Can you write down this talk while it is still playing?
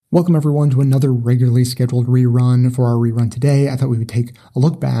Welcome everyone to another regularly scheduled rerun. For our rerun today, I thought we would take a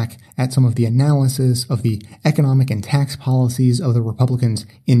look back at some of the analysis of the economic and tax policies of the Republicans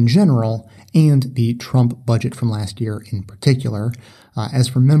in general and the Trump budget from last year in particular. As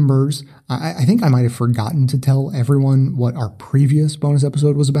for members, I think I might have forgotten to tell everyone what our previous bonus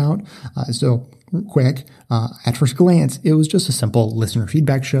episode was about. So quick, at first glance, it was just a simple listener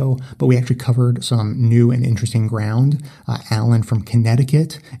feedback show, but we actually covered some new and interesting ground. Alan from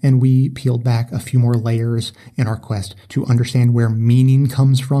Connecticut, and we peeled back a few more layers in our quest to understand where meaning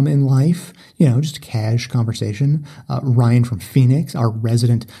comes from in life. You know, just a cash conversation. Ryan from Phoenix, our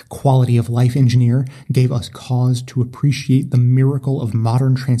resident quality of life engineer, gave us cause to appreciate the miracle of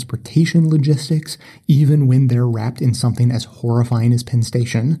modern transportation logistics, even when they're wrapped in something as horrifying as Penn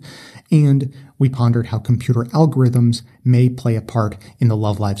Station. And we pondered how computer algorithms may play a part in the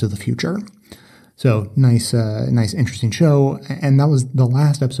love lives of the future. So nice, interesting show. And that was the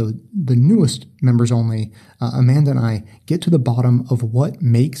last episode, the newest members only. Amanda and I get to the bottom of what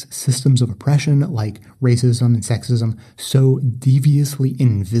makes systems of oppression like racism and sexism so deviously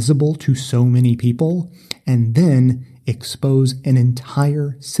invisible to so many people, and then expose an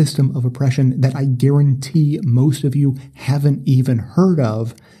entire system of oppression that I guarantee most of you haven't even heard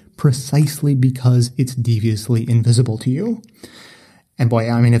of, precisely because it's deviously invisible to you. And boy,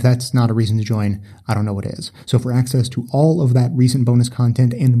 I mean, if that's not a reason to join, I don't know what is. So for access to all of that recent bonus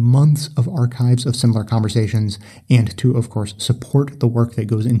content and months of archives of similar conversations, and to, of course, support the work that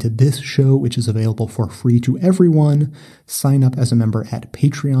goes into this show, which is available for free to everyone, sign up as a member at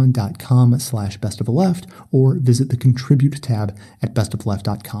patreon.com/bestoftheleft or visit the contribute tab at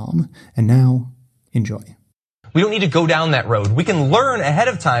bestoftheleft.com. And now, enjoy. We don't need to go down that road. We can learn ahead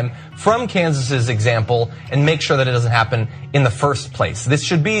of time from Kansas's example and make sure that it doesn't happen in the first place. This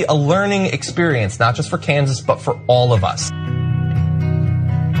should be a learning experience, not just for Kansas, but for all of us.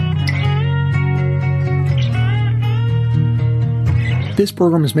 This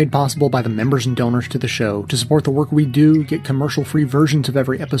program is made possible by the members and donors to the show. To support the work we do, get commercial-free versions of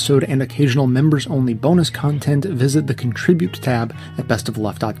every episode and occasional members-only bonus content, visit the Contribute tab at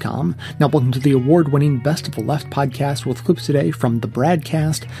bestoftheleft.com. Now, welcome to the award-winning Best of the Left podcast with clips today from The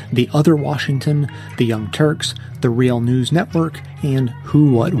Bradcast, The Other Washington, The Young Turks, The Real News Network, and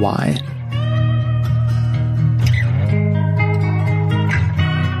Who, What, Why.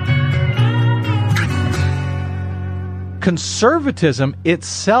 Conservatism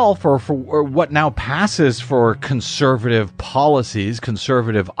itself, or what now passes for conservative policies,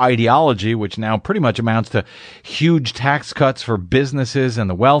 conservative ideology, which now pretty much amounts to huge tax cuts for businesses and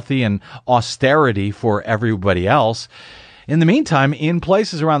the wealthy and austerity for everybody else. In the meantime, in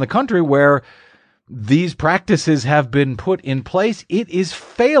places around the country where these practices have been put in place, it is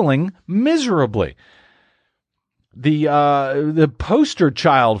failing miserably. The poster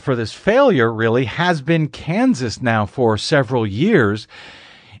child for this failure really has been Kansas now for several years,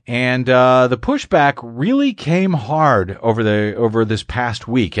 and the pushback really came hard over this past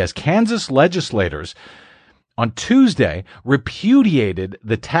week as Kansas legislators on Tuesday repudiated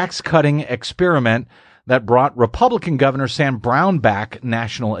the tax-cutting experiment that brought Republican Governor Sam Brownback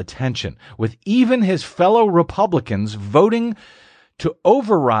national attention, with even his fellow Republicans voting to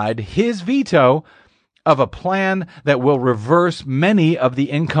override his veto of a plan that will reverse many of the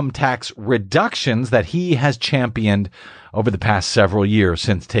income tax reductions that he has championed over the past several years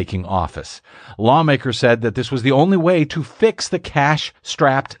since taking office. Lawmakers said that this was the only way to fix the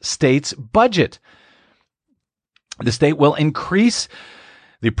cash-strapped state's budget. The state will increase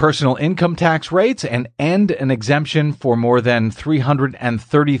the personal income tax rates and end an exemption for more than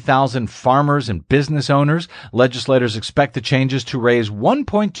 330,000 farmers and business owners. Legislators expect the changes to raise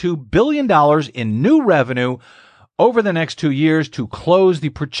 $1.2 billion in new revenue over the next 2 years to close the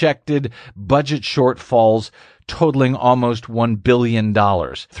projected budget shortfalls totaling almost $1 billion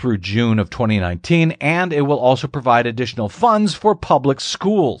through June of 2019, and it will also provide additional funds for public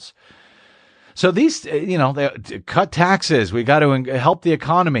schools. So these, they cut taxes. We got to help the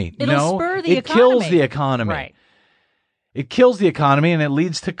economy. It'll spur the economy. It kills the economy. Right. It kills the economy, and it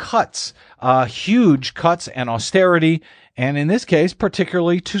leads to cuts, huge cuts and austerity, and in this case,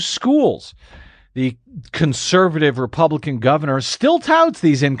 particularly to schools. The conservative Republican governor still touts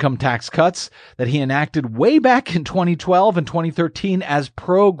these income tax cuts that he enacted way back in 2012 and 2013 as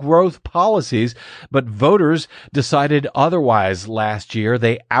pro-growth policies, but voters decided otherwise last year.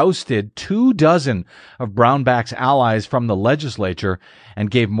 They ousted 24 of Brownback's allies from the legislature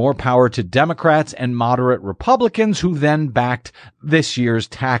and gave more power to Democrats and moderate Republicans, who then backed this year's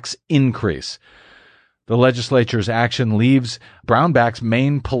tax increase. The legislature's action leaves Brownback's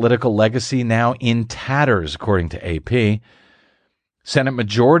main political legacy now in tatters, according to AP. Senate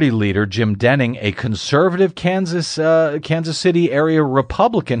Majority Leader Jim Denning, a conservative Kansas City area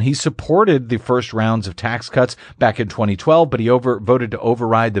Republican, he supported the first rounds of tax cuts back in 2012, but he voted to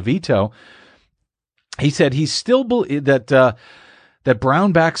override the veto. He said he still that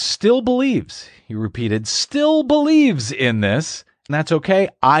Brownback still believes. He repeated, still believes in this, and that's okay.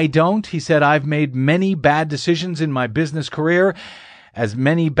 I don't. He said, I've made many bad decisions in my business career, as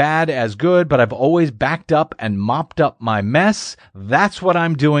many bad as good, but I've always backed up and mopped up my mess. That's what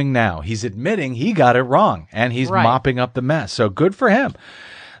I'm doing now. He's admitting he got it wrong, and he's mopping up the mess. So good for him.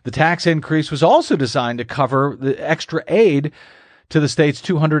 The tax increase was also designed to cover the extra aid to the state's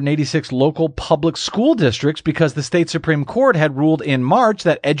 286 local public school districts because the state Supreme Court had ruled in March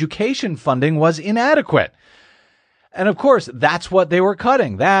that education funding was inadequate. And of course, that's what they were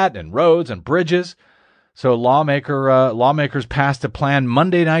cutting, that and roads and bridges. So lawmakers passed a plan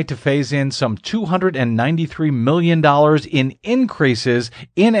Monday night to phase in some $293 million in increases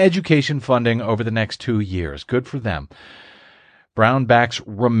in education funding over the next 2 years. Good for them. Brownback's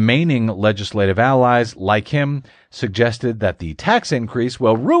remaining legislative allies, like him, suggested that the tax increase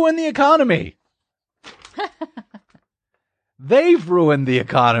will ruin the economy. They've ruined the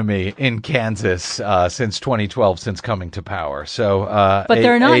economy in Kansas since 2012, since coming to power. So, but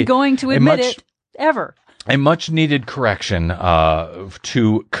they're not going to admit it ever. A much-needed correction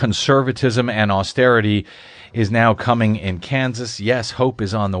to conservatism and austerity is now coming in Kansas. Yes, hope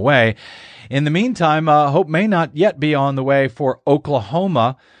is on the way. In the meantime, hope may not yet be on the way for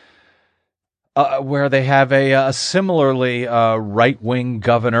Oklahoma, where they have a similarly right-wing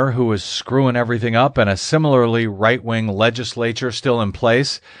governor who is screwing everything up and a similarly right-wing legislature still in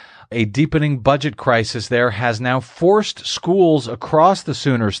place. A deepening budget crisis there has now forced schools across the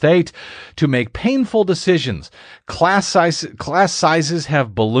Sooner State to make painful decisions. Class sizes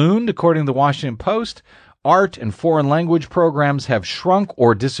have ballooned, according to the Washington Post. Art and foreign language programs have shrunk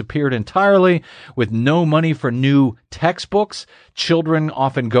or disappeared entirely, with no money for new textbooks. Children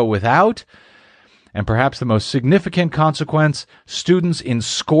often go without. And perhaps the most significant consequence, students in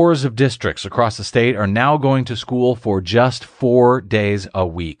scores of districts across the state are now going to school for just 4 days a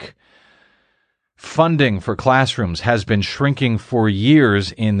week. Funding for classrooms has been shrinking for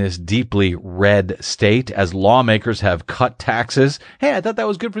years in this deeply red state as lawmakers have cut taxes. Hey, I thought that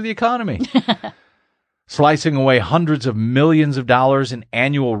was good for the economy. Slicing away hundreds of millions of dollars in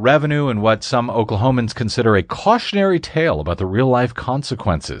annual revenue in what some Oklahomans consider a cautionary tale about the real-life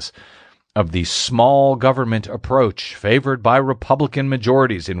consequences of the small government approach favored by Republican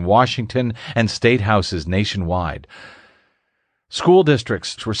majorities in Washington and state houses nationwide. School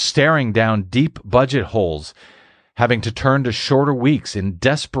districts were staring down deep budget holes, having to turn to shorter weeks in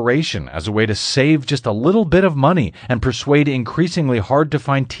desperation as a way to save just a little bit of money and persuade increasingly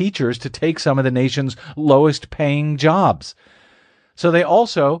hard-to-find teachers to take some of the nation's lowest-paying jobs. So they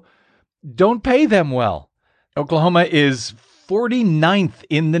also don't pay them well. Oklahoma is 49th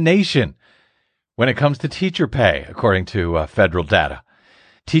in the nation when it comes to teacher pay, according to federal data.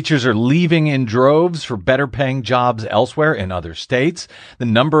 Teachers are leaving in droves for better-paying jobs elsewhere in other states. The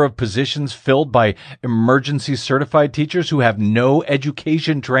number of positions filled by emergency-certified teachers who have no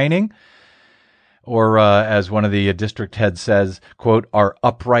education training, or as one of the district heads says, quote, are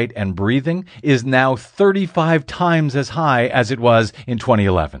upright and breathing, is now 35 times as high as it was in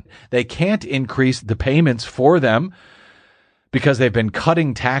 2011. They can't increase the payments for them because they've been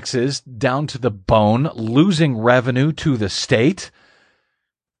cutting taxes down to the bone, losing revenue to the state.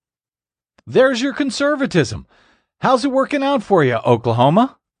 There's your conservatism. How's it working out for you,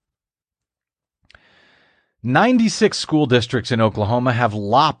 Oklahoma? 96 school districts in Oklahoma have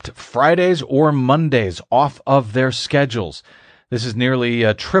lopped Fridays or Mondays off of their schedules. This is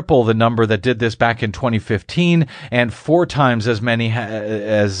nearly triple the number that did this back in 2015 and 4 times as many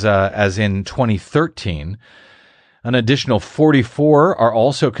as in 2013. An additional 44 are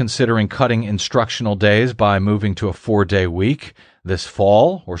also considering cutting instructional days by moving to a 4-day week this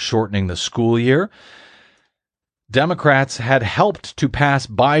fall or shortening the school year. Democrats had helped to pass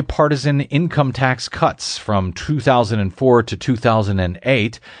bipartisan income tax cuts from 2004 to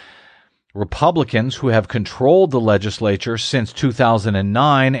 2008. Republicans, who have controlled the legislature since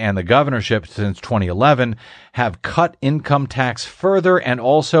 2009 and the governorship since 2011, have cut income tax further and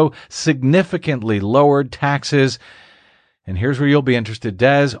also significantly lowered taxes. And here's where you'll be interested,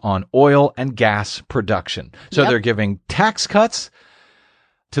 Des, on oil and gas production. So They're giving tax cuts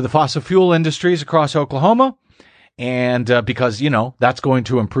to the fossil fuel industries across Oklahoma. And because, that's going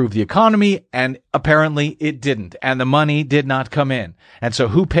to improve the economy, and apparently it didn't, and the money did not come in. And so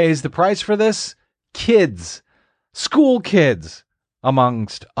who pays the price for this? Kids, school kids,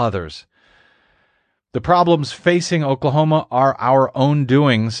 amongst others. The problems facing Oklahoma are our own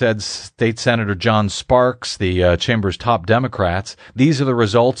doing, said State Senator John Sparks, the chamber's top Democrats. These are the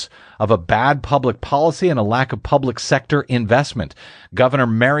results of a bad public policy and a lack of public sector investment. Governor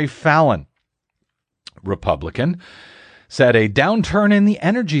Mary Fallin, Republican, said a downturn in the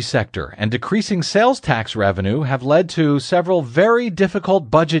energy sector and decreasing sales tax revenue have led to several very difficult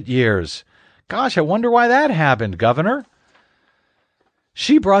budget years. Gosh, I wonder why that happened, Governor.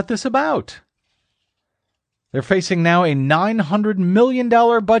 She brought this about. They're facing now a $900 million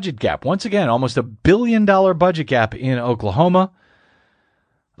budget gap. Once again, almost $1 billion budget gap in Oklahoma.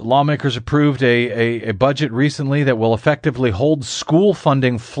 The lawmakers approved a budget recently that will effectively hold school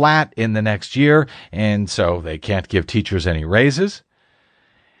funding flat in the next year, and so they can't give teachers any raises.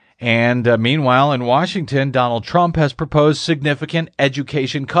 And meanwhile, in Washington, Donald Trump has proposed significant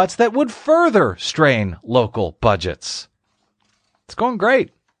education cuts that would further strain local budgets. It's going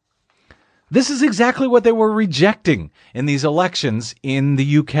great. This is exactly what they were rejecting in these elections in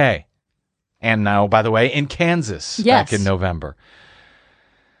the UK. And now, by the way, in Kansas back in November.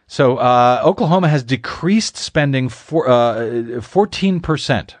 So Oklahoma has decreased spending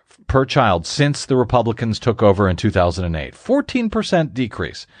 14% per child since the Republicans took over in 2008. 14%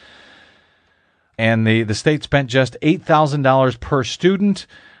 decrease. And the state spent just $8,000 per student.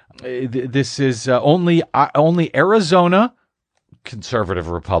 This is only Arizona, conservative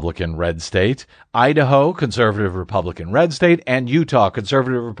Republican red state, Idaho, conservative Republican red state, and Utah,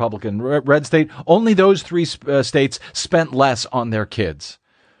 conservative Republican red state. Only those three states spent less on their kids.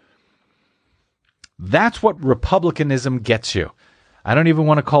 That's what republicanism gets you. I don't even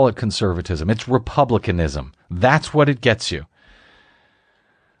want to call it conservatism. It's republicanism. That's what it gets you.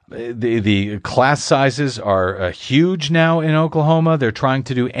 The class sizes are huge now in Oklahoma. They're trying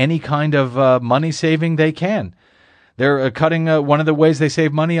to do any kind of money saving they can. They're cutting one of the ways they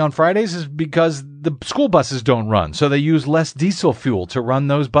save money on Fridays is because the school buses don't run, so they use less diesel fuel to run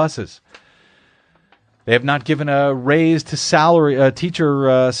those buses. They have not given a raise to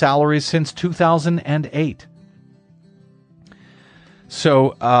teacher salaries since 2008.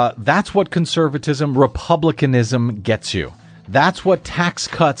 So that's what conservatism, republicanism gets you. That's what tax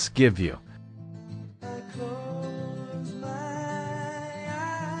cuts give you.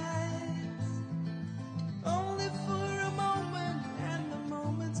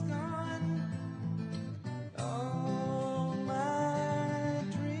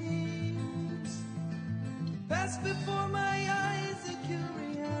 Before my eyes a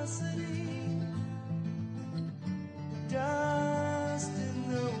curiosity, dust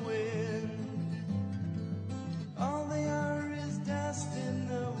in the wind, all they are is dust in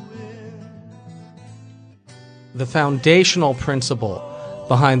the wind. The foundational principle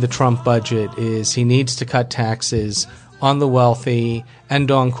behind the Trump budget is he needs to cut taxes on the wealthy and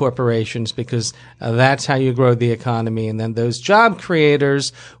on corporations because that's how you grow the economy, and then those job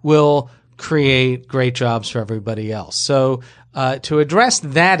creators will create great jobs for everybody else. So to address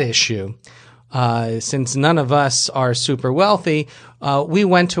that issue, since none of us are super wealthy, we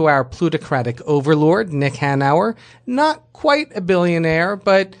went to our plutocratic overlord, Nick Hanauer, not quite a billionaire,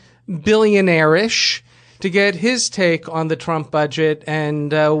 but billionaire-ish, to get his take on the Trump budget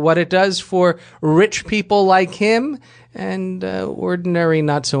and what it does for rich people like him and ordinary,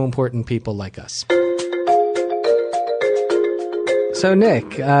 not-so-important people like us. So,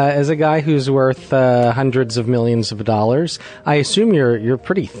 Nick, as a guy who's worth hundreds of millions of dollars, I assume you're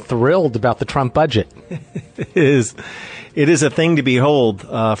pretty thrilled about the Trump budget. It is a thing to behold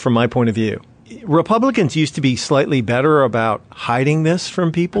from my point of view. Republicans used to be slightly better about hiding this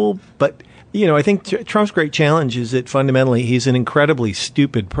from people, but I think Trump's great challenge is that fundamentally he's an incredibly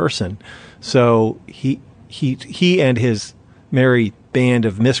stupid person. So he and his merry band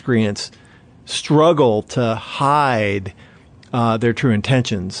of miscreants struggle to hide their true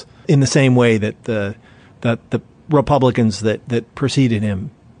intentions in the same way that the Republicans that preceded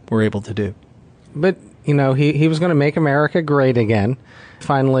him were able to do. But, he was going to make America great again.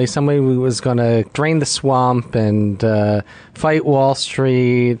 Finally, somebody was going to drain the swamp and fight Wall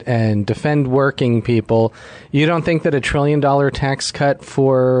Street and defend working people. You don't think that $1 trillion tax cut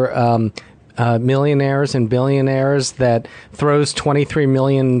for millionaires and billionaires that throws 23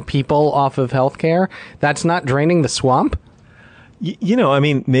 million people off of health care, that's not draining the swamp?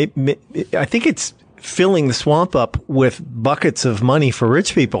 I think it's filling the swamp up with buckets of money for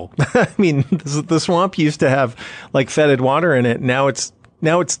rich people. I mean, the swamp used to have like fetid water in it. Now it's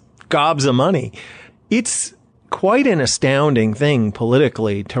gobs of money. It's quite an astounding thing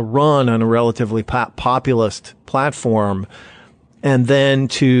politically to run on a relatively populist platform and then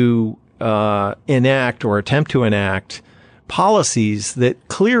to enact or attempt to enact policies that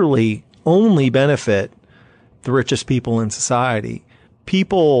clearly only benefit the richest people in society.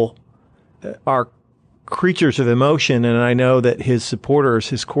 People are creatures of emotion, and I know that his supporters,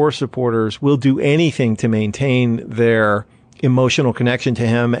 his core supporters, will do anything to maintain their emotional connection to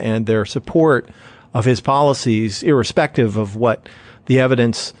him and their support of his policies, irrespective of what the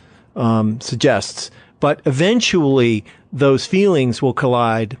evidence suggests. But eventually, those feelings will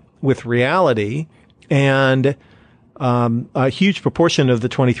collide with reality, and a huge proportion of the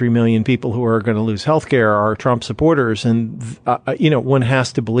 23 million people who are going to lose health care are Trump supporters. And, one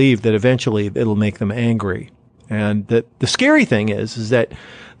has to believe that eventually it'll make them angry. And the scary thing is that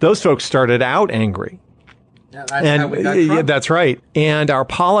those folks started out angry. Yeah, that's how we got Trump. That's right. And our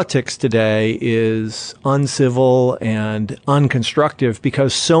politics today is uncivil and unconstructive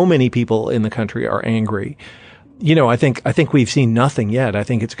because so many people in the country are angry. I think we've seen nothing yet. I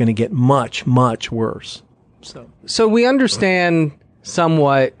think it's going to get much, much worse. So we understand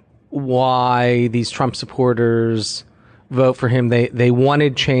somewhat why these Trump supporters vote for him. They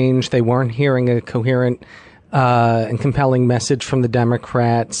wanted change. They weren't hearing a coherent and compelling message from the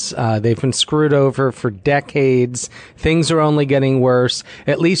Democrats. They've been screwed over for decades. Things are only getting worse.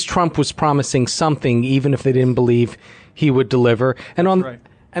 At least Trump was promising something, even if they didn't believe he would deliver. And on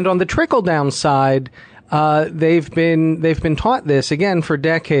the trickle down side, they've been taught this again for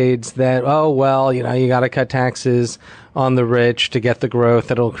decades that, you got to cut taxes on the rich to get the growth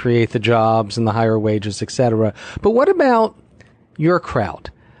that'll create the jobs and the higher wages, etc. But what about your crowd?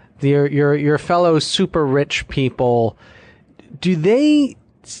 Your fellow super rich people, do they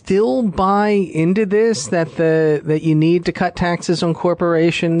still buy into this that you need to cut taxes on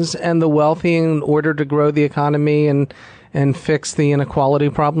corporations and the wealthy in order to grow the economy and fix the inequality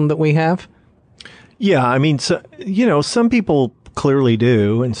problem that we have? Yeah, I mean, some people clearly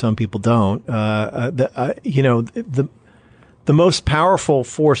do, and some people don't. The most powerful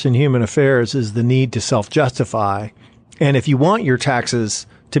force in human affairs is the need to self-justify, and if you want your taxes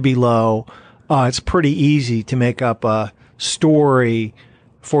to be low, it's pretty easy to make up a story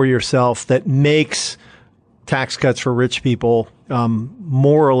for yourself that makes tax cuts for rich people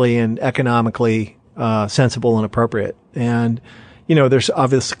morally and economically sensible and appropriate. And there's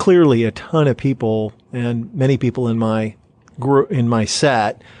obviously clearly a ton of people and many people in my group, in my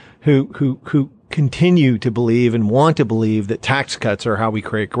set, who continue to believe and want to believe that tax cuts are how we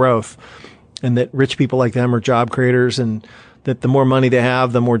create growth, and that rich people like them are job creators, and that the more money they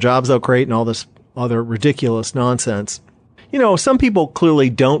have, the more jobs they'll create, and all this other ridiculous nonsense. Some people clearly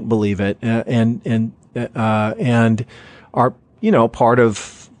don't believe it, and are part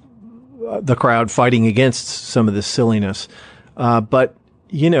of the crowd fighting against some of this silliness. But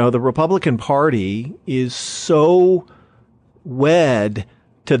the Republican Party is so wed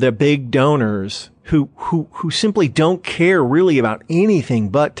to the big donors who simply don't care really about anything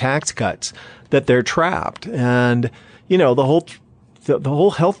but tax cuts that they're trapped. And, their whole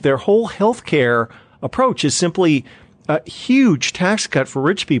healthcare approach is simply a huge tax cut for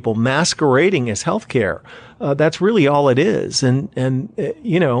rich people masquerading as healthcare. That's really all it is. And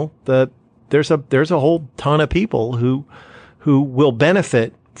there's a whole ton of people who will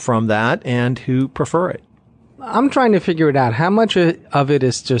benefit from that and who prefer it. I'm trying to figure it out. How much of it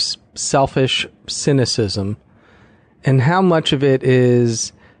is just selfish cynicism, and how much of it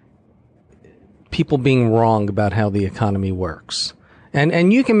is people being wrong about how the economy works?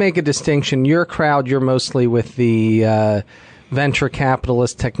 And you can make a distinction. Your crowd, you're mostly with the venture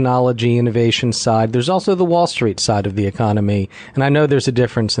capitalist, technology, innovation side. There's also the Wall Street side of the economy, and I know there's a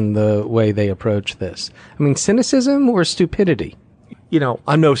difference in the way they approach this. I mean, cynicism or stupidity?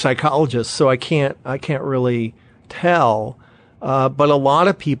 I'm no psychologist, so I can't really tell. But a lot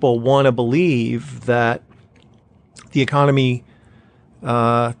of people want to believe that the economy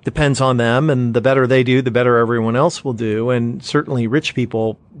depends on them, and the better they do, the better everyone else will do. And certainly rich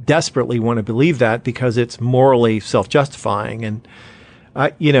people desperately want to believe that because it's morally self-justifying. And,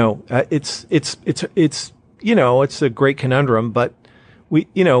 it's a great conundrum, but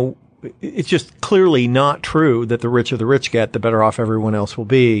it's just clearly not true that the richer the rich get, the better off everyone else will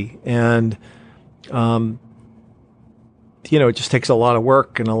be. And, it just takes a lot of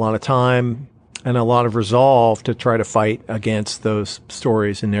work and a lot of time and a lot of resolve to try to fight against those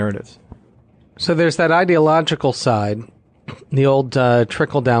stories and narratives. So there's that ideological side, the old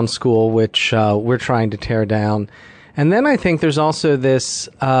trickle-down school, which we're trying to tear down. And then I think there's also this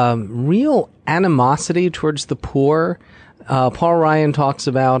real animosity towards the poor. Paul Ryan talks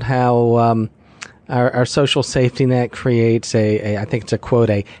about how our social safety net creates I think it's a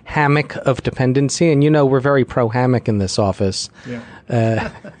quote, a hammock of dependency. And we're very pro-hammock in this office.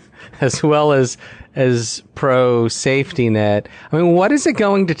 Yeah. As well as pro safety net. I mean, what is it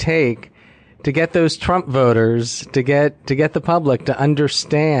going to take those Trump voters, to get the public to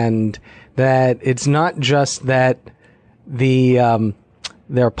understand that it's not just that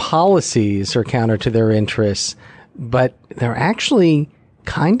their policies are counter to their interests, but they're actually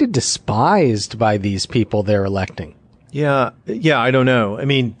kind of despised by these people they're electing. Yeah, I don't know. I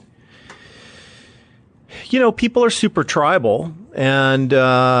mean, people are super tribal and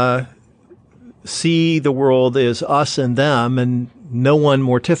see the world as us and them, and no one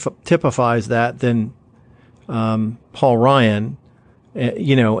more typifies that than Paul Ryan.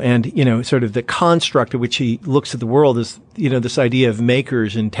 Sort of the construct of which he looks at the world is, this idea of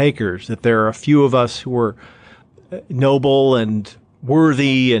makers and takers, that there are a few of us who are noble and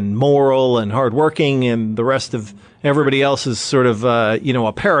worthy and moral and hardworking, and the rest of everybody else is sort of,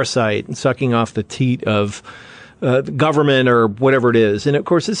 a parasite and sucking off the teat of the government or whatever it is. And of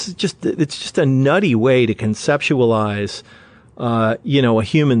course, it's just a nutty way to conceptualize, a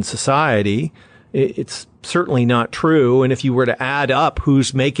human society. It's certainly not true. And if you were to add up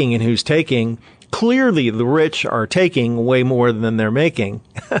who's making and who's taking, clearly the rich are taking way more than they're making.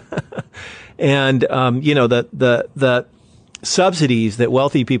 And, the subsidies that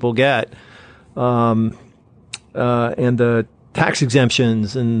wealthy people get, and the tax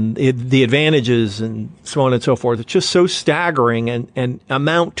exemptions and the advantages and so on and so forth, it's just so staggering and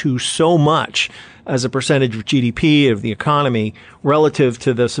amount to so much as a percentage of GDP of the economy relative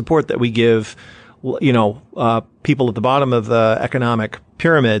to the support that we give, people at the bottom of the economic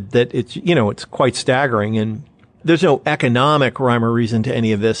pyramid, that it's quite staggering. And there's no economic rhyme or reason to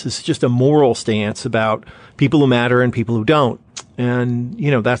any of this. It's just a moral stance about people who matter and people who don't. And,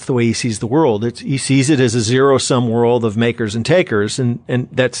 that's the way he sees the world. He sees it as a zero-sum world of makers and takers. And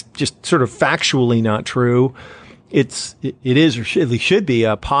that's just sort of factually not true. It is, or should be,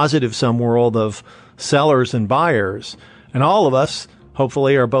 a positive-sum world of sellers and buyers. And all of us,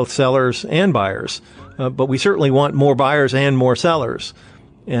 hopefully, are both sellers and buyers. But we certainly want more buyers and more sellers.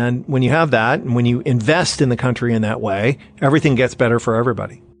 And when you have that, and when you invest in the country in that way, everything gets better for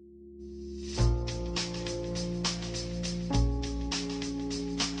everybody.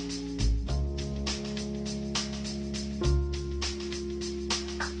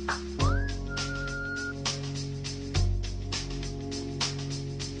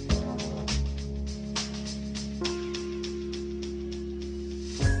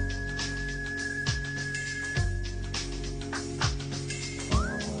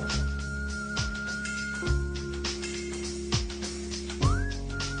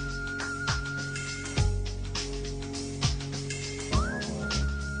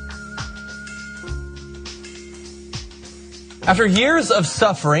 After years of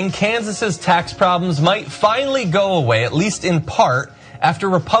suffering, Kansas's tax problems might finally go away, at least in part, after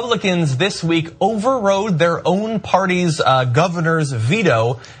Republicans this week overrode their own party's governor's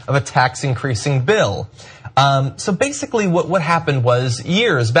veto of a tax increasing bill. So basically what happened was,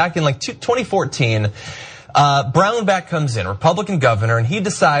 years back in 2014, Brownback comes in, Republican governor, and he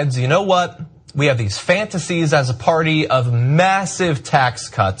decides, you know what? We have these fantasies as a party of massive tax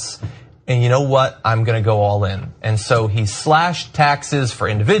cuts. And you know what? I'm going to go all in. And so he slashed taxes for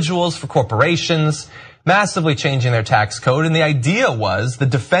individuals, for corporations, massively changing their tax code. And the idea was, the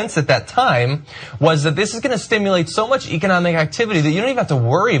defense at that time was that this is going to stimulate so much economic activity that you don't even have to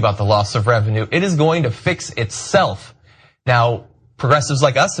worry about the loss of revenue. It is going to fix itself. Now, progressives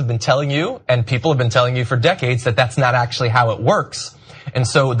like us have been telling you, and people have been telling you for decades, that that's not actually how it works. And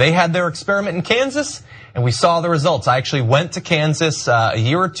so they had their experiment in Kansas, and we saw the results. I actually went to Kansas a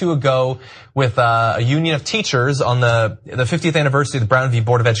year or two ago with a union of teachers on the 50th anniversary of the Brown v.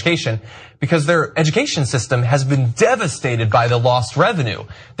 Board of Education, because their education system has been devastated by the lost revenue.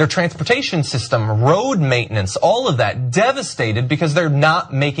 Their transportation system, road maintenance, all of that devastated because they're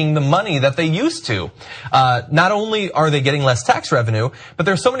not making the money that they used to. Not only are they getting less tax revenue, but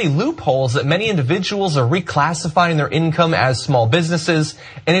there's so many loopholes that many individuals are reclassifying their income as small businesses,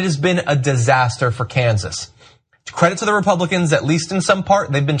 and it has been a disaster for Kansas. Credit to the Republicans, at least in some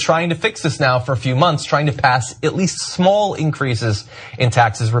part. They've been trying to fix this now for a few months, trying to pass at least small increases in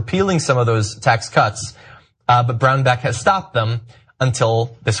taxes, repealing some of those tax cuts. But Brownback has stopped them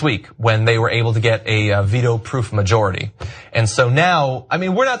until this week, when they were able to get a veto-proof majority. And so now, I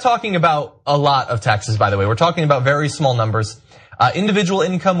mean, we're not talking about a lot of taxes, by the way. We're talking about very small numbers. Individual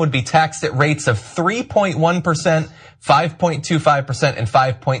income would be taxed at rates of 3.1%, 5.25%, and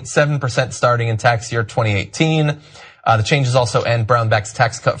 5.7% starting in tax year 2018. The changes also end Brownback's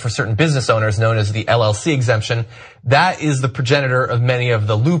tax cut for certain business owners, known as the LLC exemption. That is the progenitor of many of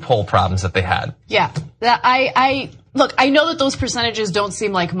the loophole problems that they had. Yeah, look, I know that those percentages don't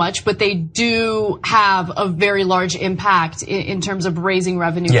seem like much, but they do have a very large impact in terms of raising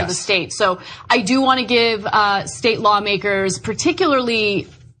revenue for the state. So I do want to give state lawmakers, particularly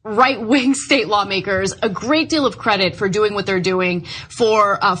right-wing state lawmakers, a great deal of credit for doing what they're doing,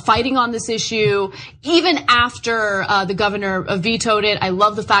 for fighting on this issue, even after the governor vetoed it. I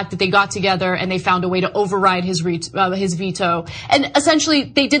love the fact that they got together and they found a way to override his veto. And essentially,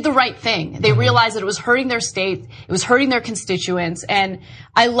 they did the right thing. They realized that it was hurting their state, it was hurting their constituents, and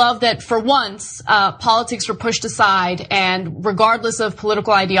I love that for once, politics were pushed aside, and regardless of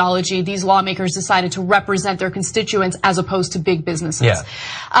political ideology, these lawmakers decided to represent their constituents as opposed to big businesses. Yeah.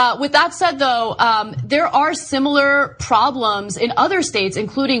 With that said, though, there are similar problems in other states,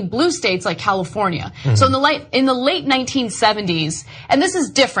 including blue states like California. So in the late 1970s, and this is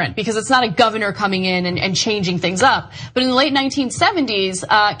different because it's not a governor coming in and changing things up, but in the late 1970s,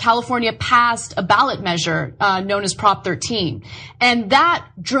 California passed a ballot measure known as Prop 13, and that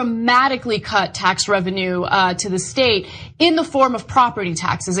dramatically cut tax revenue to the state in the form of property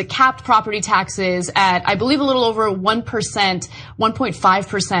taxes. It capped property taxes at, I believe, a little over 1%,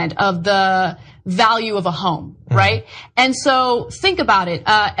 1.5% of the value of a home, right? And so think about it.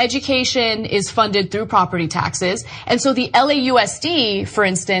 Education is funded through property taxes. And so the LAUSD, for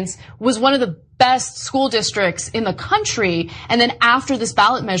instance, was one of the best school districts in the country. And then after this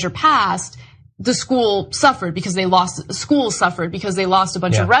ballot measure passed, the schools suffered because they lost a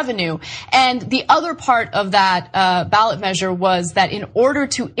bunch of revenue. And the other part of that ballot measure was that in order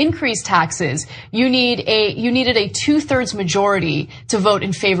to increase taxes, you needed a 2/3 majority to vote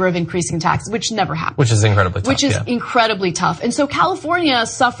in favor of increasing taxes, which never happened. Which is incredibly tough. Which is incredibly tough. And so California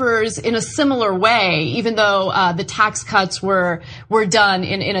suffers in a similar way, even though the tax cuts were done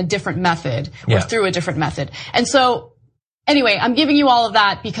in a different method or through a different method. And so anyway, I'm giving you all of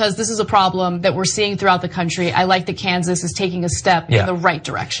that because this is a problem that we're seeing throughout the country. I like that Kansas is taking a step in the right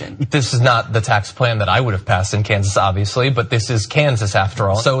direction. This is not the tax plan that I would have passed in Kansas, obviously, but this is Kansas after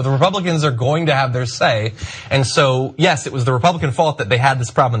all. So the Republicans are going to have their say. And so, yes, it was the Republican fault that they had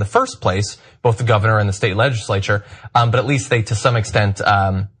this problem in the first place, both the governor and the state legislature, but at least they, to some extent,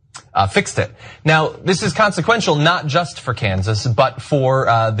 fixed it. Now, this is consequential not just for Kansas, but for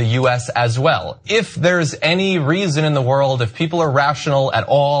the US as well. If there's any reason in the world, if people are rational at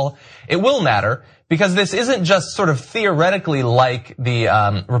all, it will matter, because this isn't just sort of theoretically like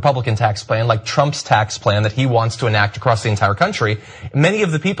the Republican tax plan, like Trump's tax plan that he wants to enact across the entire country. Many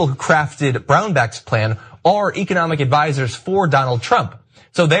of the people who crafted Brownback's plan are economic advisors for Donald Trump.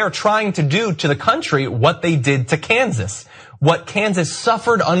 So they are trying to do to the country what they did to Kansas, what Kansas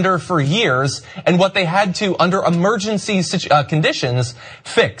suffered under for years, and what they had to, under emergency conditions,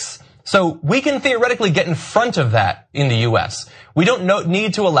 fix. So we can theoretically get in front of that in the US. We don't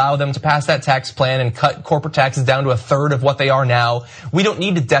need to allow them to pass that tax plan and cut corporate taxes down to 1/3 of what they are now. We don't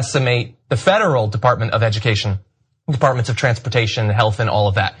need to decimate the federal Department of Education, Departments of Transportation, Health, and all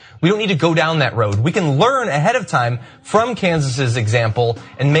of that. We don't need to go down that road. We can learn ahead of time from Kansas's example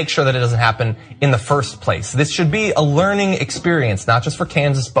and make sure that it doesn't happen in the first place. This should be a learning experience, not just for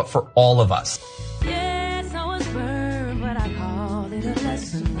Kansas, but for all of us. Yes, I was burned, but I called it a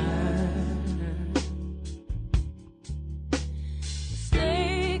lesson learned.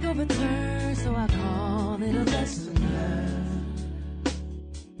 Mistake overturned, so I called it a lesson learned.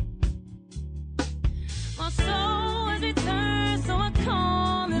 My soul has returned, so I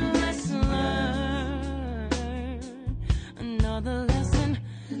call it a lesson learned. Another lesson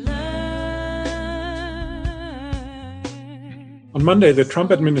learned. On Monday, the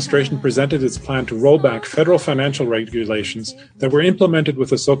Trump administration presented its plan to roll back federal financial regulations that were implemented with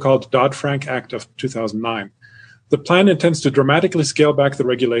the so-called Dodd-Frank Act of 2009. The plan intends to dramatically scale back the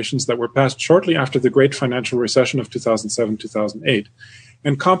regulations that were passed shortly after the great financial recession of 2007-2008,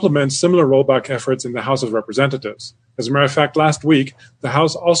 and complements similar rollback efforts in the House of Representatives. As a matter of fact, last week, the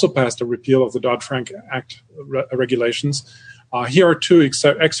House also passed a repeal of the Dodd-Frank Act regulations. Here are two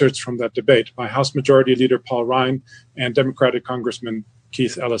excerpts from that debate by House Majority Leader Paul Ryan and Democratic Congressman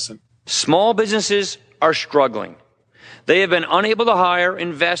Keith Ellison. Small businesses are struggling. They have been unable to hire,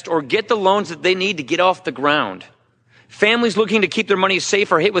 invest, or get the loans that they need to get off the ground. Families looking to keep their money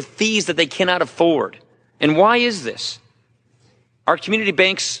safe are hit with fees that they cannot afford. And why is this? Our community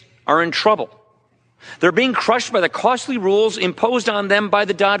banks are in trouble. They're being crushed by the costly rules imposed on them by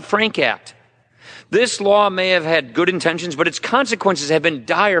the Dodd-Frank Act. This law may have had good intentions, but its consequences have been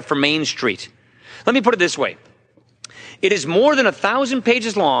dire for Main Street. Let me put it this way. It is more than 1,000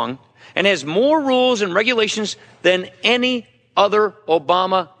 pages long and has more rules and regulations than any other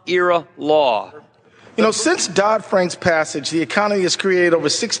Obama-era law. You know, since Dodd-Frank's passage, the economy has created over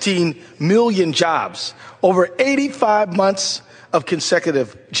 16 million jobs, over 85 months of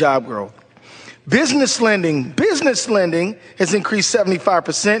consecutive job growth. Business lending has increased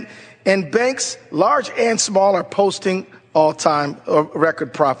 75%, and banks, large and small, are posting all-time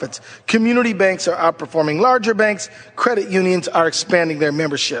record profits. Community banks are outperforming larger banks. Credit unions are expanding their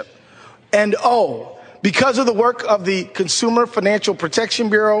membership. And because of the work of the Consumer Financial Protection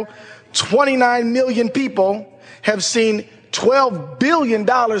Bureau, 29 million people have seen $12 billion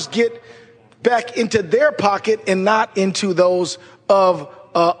get back into their pocket and not into those of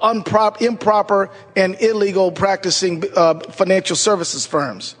improper and illegal practicing financial services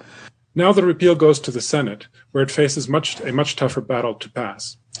firms. Now the repeal goes to the Senate, where it faces a much tougher battle to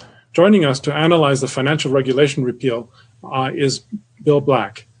pass. Joining us to analyze the financial regulation repeal is Bill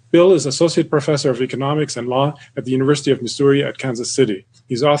Black. Bill is Associate Professor of Economics and Law at the University of Missouri at Kansas City.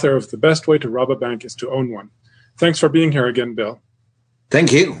 He's author of The Best Way to Rob a Bank is to Own One. Thanks for being here again, Bill.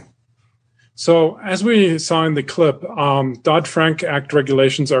 Thank you. So as we saw in the clip, Dodd-Frank Act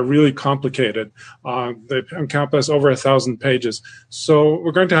regulations are really complicated. They encompass over 1,000 pages. So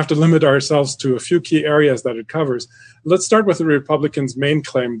we're going to have to limit ourselves to a few key areas that it covers. Let's start with the Republicans' main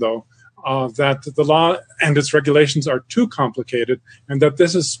claim, though, that the law and its regulations are too complicated and that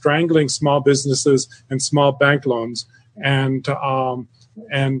this is strangling small businesses and small bank loans.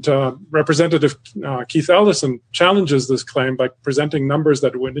 And Representative Keith Ellison challenges this claim by presenting numbers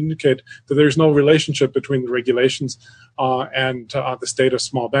that would indicate that there's no relationship between the regulations and the state of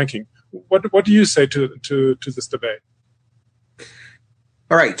small banking. What do you say to this debate?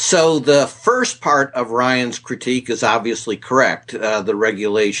 All right. So the first part of Ryan's critique is obviously correct. The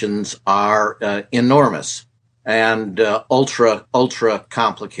regulations are enormous and ultra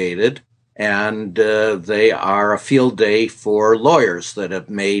complicated. And they are a field day for lawyers that have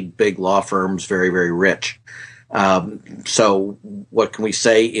made big law firms very, very rich. So what can we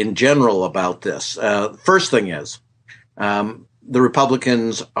say in general about this? First thing is, the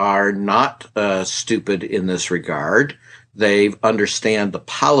Republicans are not stupid in this regard. They understand the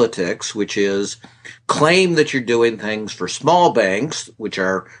politics, which is claim that you're doing things for small banks, which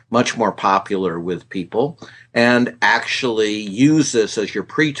are much more popular with people, and actually use this as your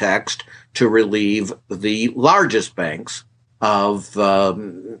pretext to relieve the largest banks of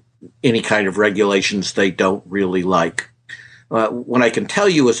any kind of regulations they don't really like. What I can tell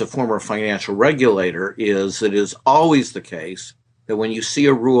you as a former financial regulator is it is always the case that when you see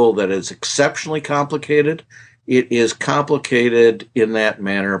a rule that is exceptionally complicated, it is complicated in that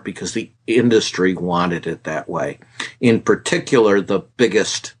manner because the industry wanted it that way. In particular, the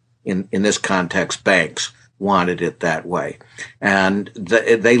biggest, in this context, banks wanted it that way. And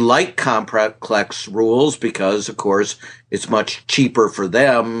they like complex rules because, of course, it's much cheaper for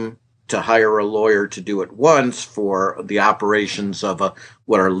them to hire a lawyer to do it once for the operations of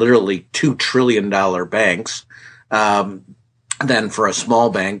what are literally $2 trillion banks than for a small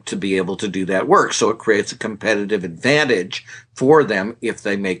bank to be able to do that work. So it creates a competitive advantage for them if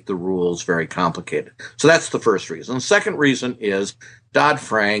they make the rules very complicated. So that's the first reason. The second reason is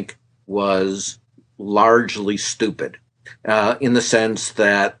Dodd-Frank was largely stupid in the sense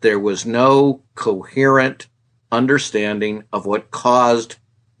that there was no coherent understanding of what caused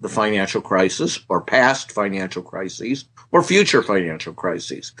the financial crisis or past financial crises or future financial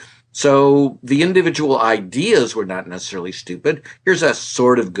crises. So the individual ideas were not necessarily stupid. Here's a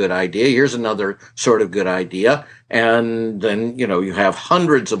sort of good idea. Here's another sort of good idea. And then, you have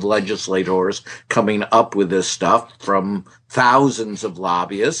hundreds of legislators coming up with this stuff from thousands of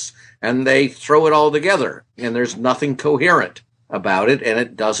lobbyists, and they throw it all together. And there's nothing coherent about it, and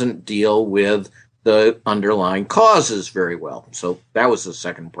it doesn't deal with the underlying causes very well. So that was the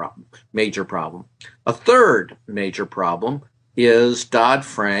second problem, major problem. A third major problem is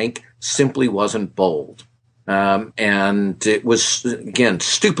Dodd-Frank simply wasn't bold. And it was, again,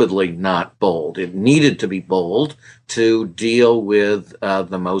 stupidly not bold. It needed to be bold to deal with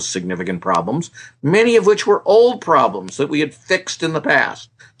the most significant problems, many of which were old problems that we had fixed in the past.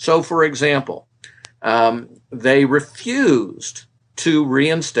 So, for example, they refused to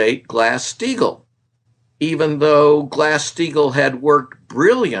reinstate Glass-Steagall, even though Glass-Steagall had worked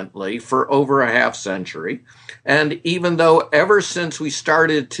brilliantly for over a half century. And even though ever since we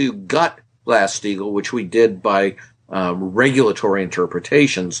started to gut Glass-Steagall, which we did by regulatory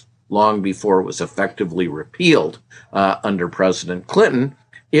interpretations long before it was effectively repealed under President Clinton,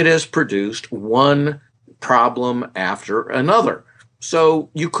 it has produced one problem after another. So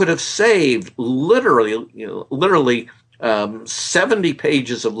you could have saved literally 70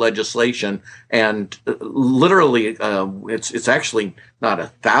 pages of legislation, and literally, it's actually not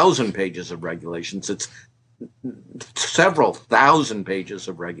 1,000 pages of regulations. It's several thousand pages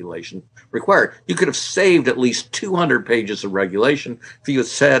of regulation required. You could have saved at least 200 pages of regulation if you had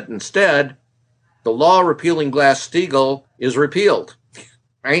said instead, the law repealing Glass-Steagall is repealed,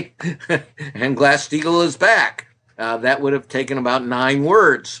 right? And Glass-Steagall is back. That would have taken about 9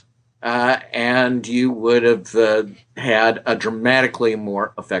 words, and you would have had a dramatically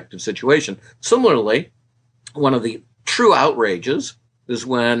more effective situation. Similarly, one of the true outrages is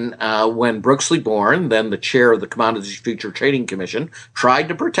when Brooksley Born, then the chair of the Commodities Future Trading Commission, tried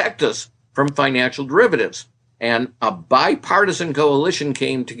to protect us from financial derivatives. And a bipartisan coalition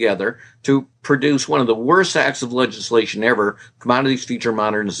came together to produce one of the worst acts of legislation ever, Commodities Future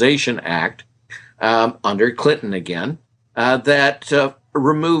Modernization Act, under Clinton again, that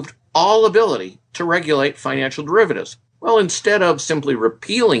removed all ability to regulate financial derivatives. Well, instead of simply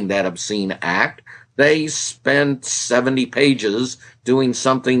repealing that obscene act, they spent 70 pages doing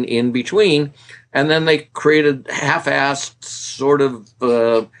something in between, and then they created half-assed sort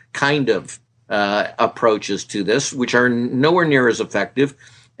of kind of approaches to this, which are nowhere near as effective.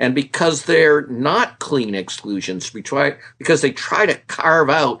 And because they're not clean exclusions, because they try to carve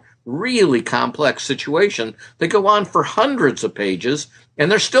out really complex situation, they go on for hundreds of pages,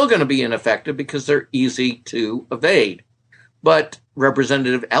 and they're still going to be ineffective because they're easy to evade. But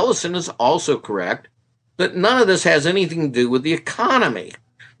Representative Ellison is also correct that none of this has anything to do with the economy.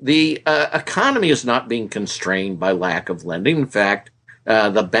 The economy is not being constrained by lack of lending. In fact,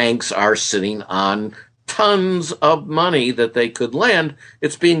 the banks are sitting on tons of money that they could lend.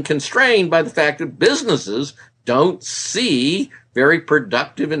 It's being constrained by the fact that businesses don't see very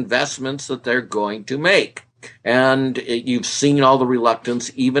productive investments that they're going to make. And you've seen all the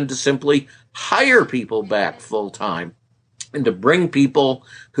reluctance even to simply hire people back full time and to bring people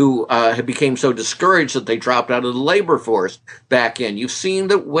who have became so discouraged that they dropped out of the labor force back in. You've seen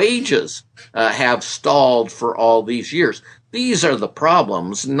that wages have stalled for all these years. These are the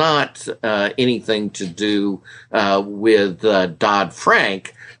problems, not anything to do with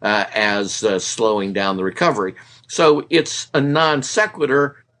Dodd-Frank as slowing down the recovery. So it's a non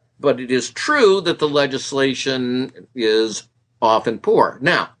sequitur, but it is true that the legislation is often poor.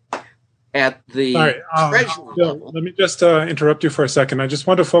 Now, at the Treasury level. Let me just interrupt you for a second. I just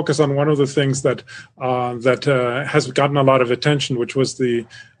want to focus on one of the things that has gotten a lot of attention, which was the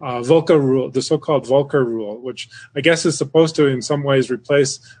Volcker rule, the so-called Volcker rule, which I guess is supposed to, in some ways,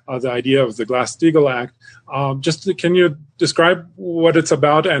 replace the idea of the Glass-Steagall Act. Can you describe what it's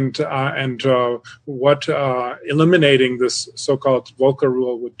about and what eliminating this so-called Volcker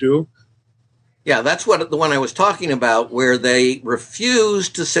rule would do? Yeah, that's the one I was talking about, where they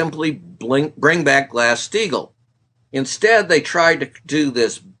refused to simply bring back Glass-Steagall. Instead, they tried to do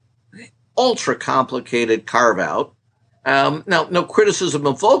this ultra-complicated carve-out. Now, no criticism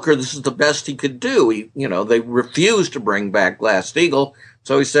of Volcker. This is the best he could do. They refused to bring back Glass-Steagall.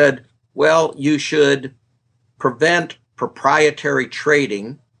 So he said, well, you should prevent proprietary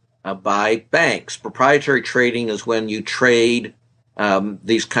trading by banks. Proprietary trading is when you trade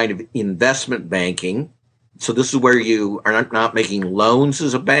these kind of investment banking. So this is where you are not making loans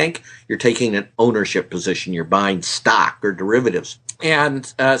as a bank. You're taking an ownership position. You're buying stock or derivatives. And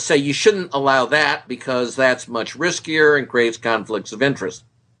say you shouldn't allow that because that's much riskier and creates conflicts of interest.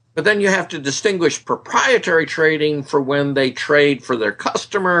 But then you have to distinguish proprietary trading for when they trade for their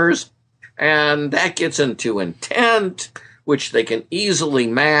customers. And that gets into intent, which they can easily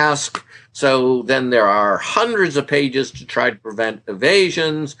mask. So then there are hundreds of pages to try to prevent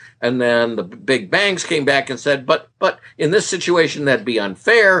evasions. And then the big banks came back and said, but in this situation, that'd be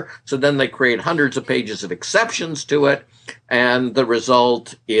unfair. So then they create hundreds of pages of exceptions to it. And the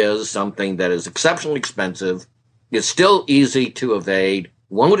result is something that is exceptionally expensive. It's still easy to evade,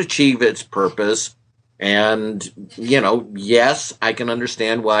 won't achieve its purpose. And, yes, I can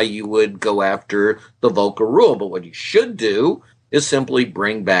understand why you would go after the Volcker rule. But what you should do is simply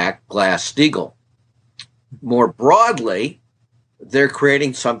bring back Glass-Steagall. More broadly, they're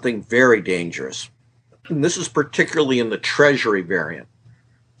creating something very dangerous. And this is particularly in the Treasury variant.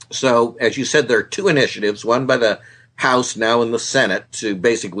 So, as you said, there are 2 initiatives, one by the House, now in the Senate, to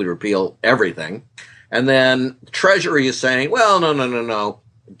basically repeal everything. And then Treasury is saying, well, no,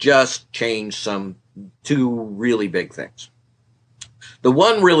 just change 2 really big things. The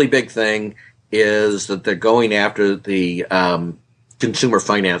one really big thing is that they're going after the Consumer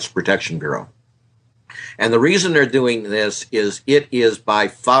Finance Protection Bureau. And the reason they're doing this is it is by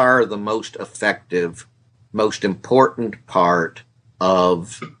far the most effective, most important part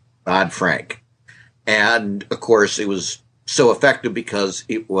of Dodd-Frank. And, of course, it was so effective because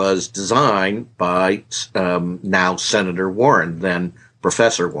it was designed by now Senator Warren, then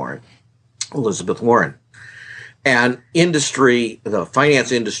Professor Warren, Elizabeth Warren. And industry, the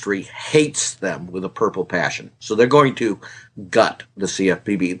finance industry, hates them with a purple passion. So they're going to gut the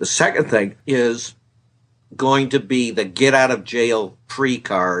CFPB. The second thing is going to be the get-out-of-jail-free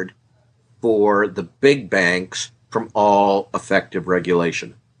card for the big banks from all effective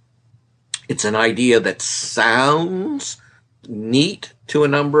regulation. It's an idea that sounds neat to a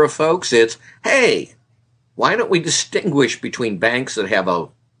number of folks. It's, hey, why don't we distinguish between banks that have a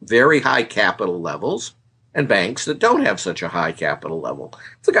very high capital levels and banks that don't have such a high capital level?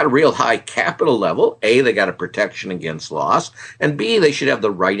 If they've got a real high capital level, A, they got a protection against loss, and B, they should have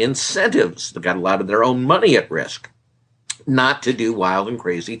the right incentives. They've got a lot of their own money at risk, not to do wild and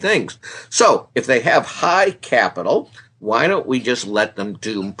crazy things. So if they have high capital, why don't we just let them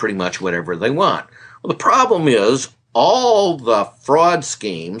do pretty much whatever they want? Well, the problem is all the fraud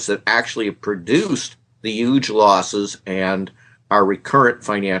schemes that actually have produced the huge losses and our recurrent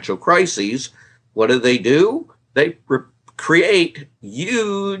financial crises, what do? They create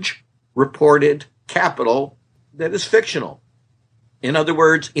huge reported capital that is fictional. In other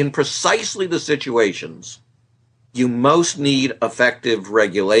words, in precisely the situations you most need effective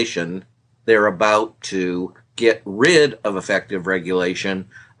regulation, they're about to get rid of effective regulation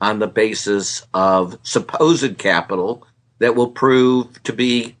on the basis of supposed capital that will prove to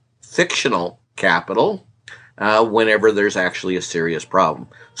be fictional capital whenever there's actually a serious problem.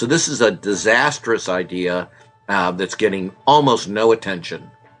 So this is a disastrous idea that's getting almost no attention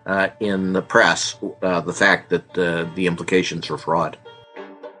in the press, the fact that the implications are fraud.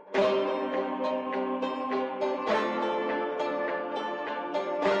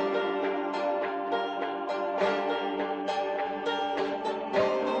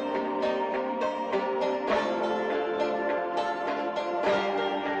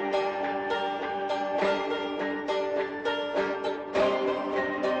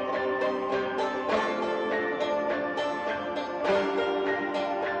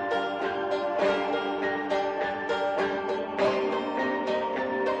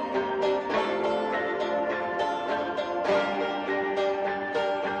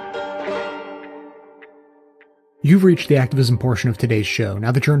 You've reached the activism portion of today's show.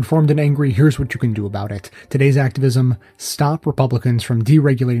 Now that you're informed and angry, here's what you can do about it. Today's activism: stop Republicans from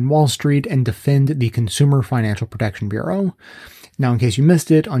deregulating Wall Street and defend the Consumer Financial Protection Bureau. Now, in case you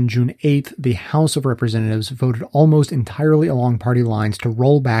missed it, on June 8th, the House of Representatives voted almost entirely along party lines to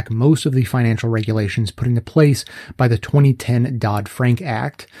roll back most of the financial regulations put into place by the 2010 Dodd-Frank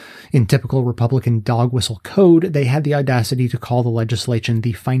Act. In typical Republican dog whistle code, they had the audacity to call the legislation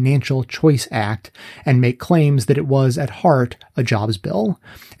the Financial Choice Act and make claims that it was, at heart, a jobs bill.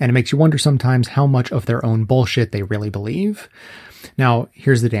 And it makes you wonder sometimes how much of their own bullshit they really believe. Now,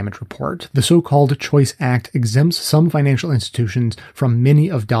 here's the damage report. The so-called Choice Act exempts some financial institutions from many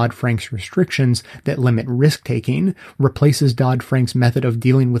of Dodd-Frank's restrictions that limit risk-taking, replaces Dodd-Frank's method of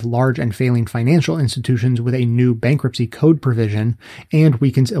dealing with large and failing financial institutions with a new bankruptcy code provision, and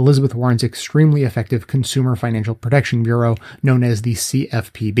weakens Elizabeth Warren's extremely effective Consumer Financial Protection Bureau, known as the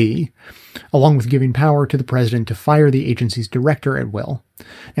CFPB, along with giving power to the president to fire the agency's director at will.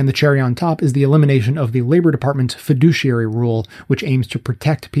 And the cherry on top is the elimination of the Labor Department's fiduciary rule, which aims to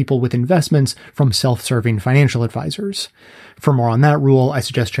protect people with investments from self-serving financial advisors. For more on that rule, I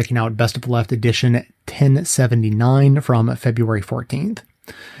suggest checking out Best of the Left edition 1079 from February 14th.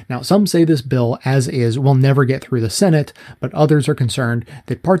 Now, some say this bill, as is, will never get through the Senate, but others are concerned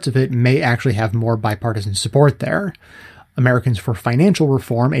that parts of it may actually have more bipartisan support there. Americans for Financial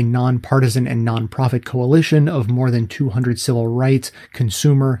Reform, a nonpartisan and nonprofit coalition of more than 200 civil rights,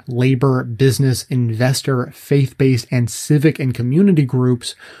 consumer, labor, business, investor, faith-based, and civic and community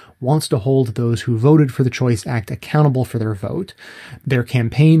groups, wants to hold those who voted for the Choice Act accountable for their vote. Their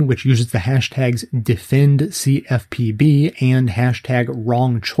campaign, which uses the hashtags DefendCFPB and hashtag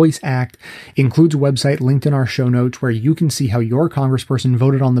WrongChoiceAct, includes a website linked in our show notes where you can see how your congressperson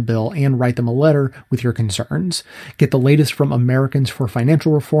voted on the bill and write them a letter with your concerns. Get the latest from Americans for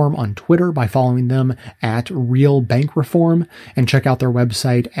Financial Reform on Twitter by following them at Real Bank Reform, and check out their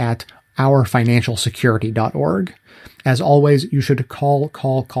website at ourfinancialsecurity.org. As always, you should call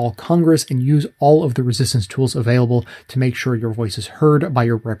Congress and use all of the resistance tools available to make sure your voice is heard by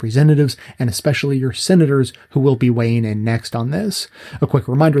your representatives and especially your senators who will be weighing in next on this. A quick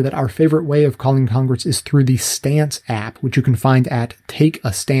reminder that our favorite way of calling Congress is through the Stance app, which you can find at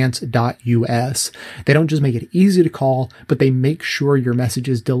takeastance.us. They don't just make it easy to call, but they make sure your message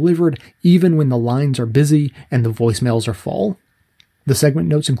is delivered even when the lines are busy and the voicemails are full. The segment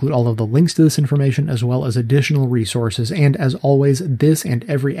notes include all of the links to this information as well as additional resources, and as always, this and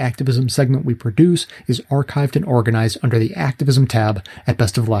every activism segment we produce is archived and organized under the Activism tab at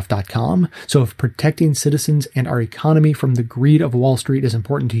bestoftheleft.com. So if protecting citizens and our economy from the greed of Wall Street is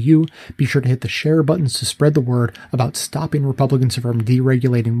important to you, be sure to hit the share buttons to spread the word about stopping Republicans from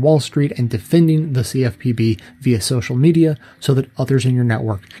deregulating Wall Street and defending the CFPB via social media so that others in your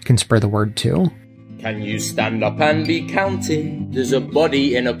network can spread the word too. Can you stand up and be counted as a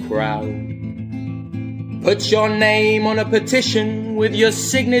body in a crowd? Put your name on a petition with your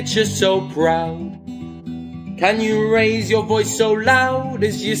signature so proud. Can you raise your voice so loud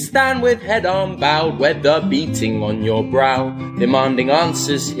as you stand with head unbowed, weather beating on your brow, demanding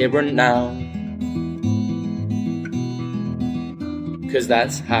answers here and now? 'Cause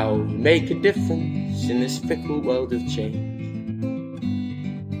that's how you make a difference in this fickle world of change.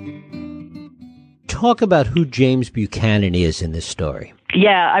 Talk about who James Buchanan is in this story.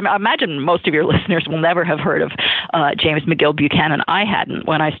 Yeah, I imagine most of your listeners will never have heard of James McGill Buchanan. I hadn't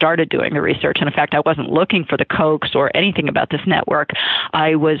when I started doing the research. And in fact, I wasn't looking for the Kochs or anything about this network.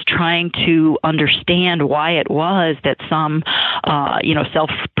 I was trying to understand why it was that some,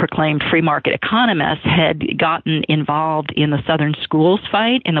 self-proclaimed free market economists had gotten involved in the Southern schools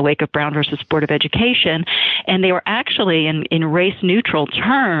fight in the wake of Brown versus Board of Education. And they were actually, in race-neutral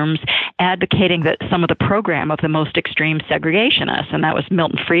terms, advocating that some of the program of the most extreme segregationists, and that was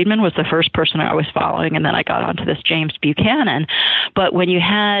Milton Friedman was the first person I was following, and then I got onto this James Buchanan. But when you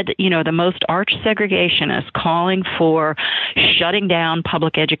had, the most arch segregationists calling for shutting down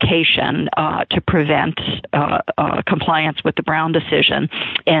public education to prevent compliance with the Brown decision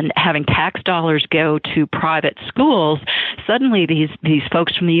and having tax dollars go to private schools, suddenly these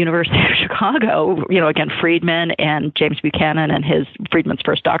folks from the University of Chicago, again, Friedman and James Buchanan and Friedman's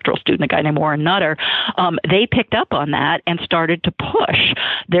first doctoral student, a guy named Warren Nutter, they picked up on that and started to push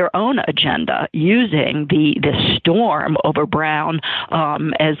their own agenda using the storm over Brown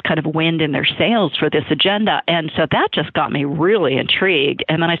as kind of wind in their sails for this agenda. And so that just got me really intrigued.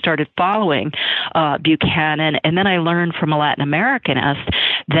 And then I started following Buchanan. And then I learned from a Latin Americanist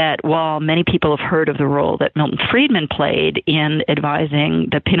that while many people have heard of the role that Milton Friedman played in advising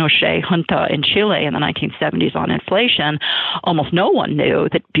the Pinochet junta in Chile in the 1970s on inflation, almost no one knew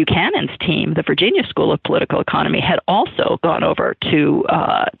that Buchanan's team, the Virginia School of Political Economy, had also gone over to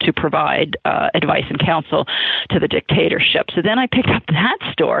provide advice and counsel to the dictatorship. So then I picked up that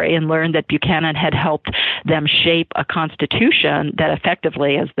story and learned that Buchanan had helped them shape a constitution that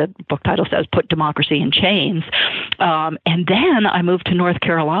effectively, as the book title says, put democracy in chains. And then I moved to North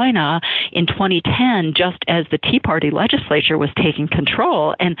Carolina in 2010, just as the Tea Party legislature was taking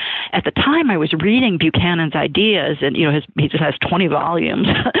control. And at the time, I was reading Buchanan's ideas, and he just has 20 volumes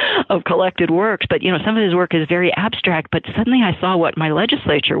of collected works. But some of his work is very abstract. But suddenly, I saw what my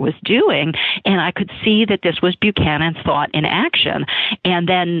legislature was doing, and I could see that this was Buchanan's thought in action. And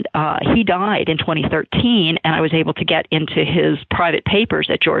then he died in 2013, and I was able to get into his private papers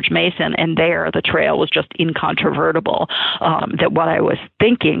at George Mason, and there the trail was just incontrovertible, that what I was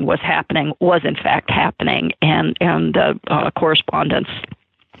thinking was happening was in fact happening, and the correspondence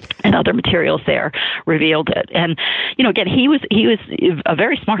and other materials there revealed it. And, again, he was a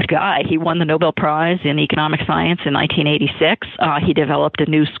very smart guy. He won the Nobel Prize in economic science in 1986. He developed a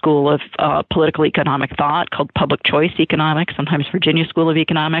new school of political economic thought called public choice economics, sometimes Virginia School of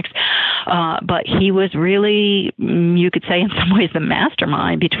Economics. But he was really, you could say in some ways, the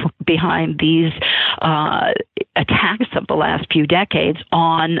mastermind behind these attacks of the last few decades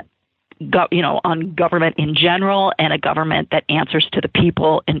on government in general and a government that answers to the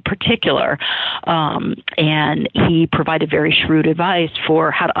people in particular. And he provided very shrewd advice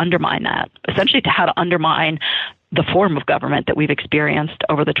for how to undermine that, essentially to how to undermine the form of government that we've experienced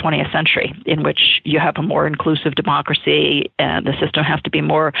over the 20th century, in which you have a more inclusive democracy and the system has to be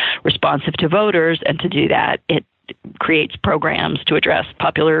more responsive to voters. And to do that, it creates programs to address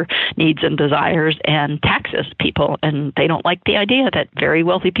popular needs and desires and taxes people. And they don't like the idea that very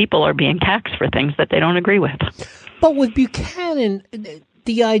wealthy people are being taxed for things that they don't agree with. But with Buchanan,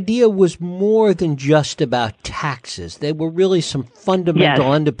 the idea was more than just about taxes. There were really some fundamental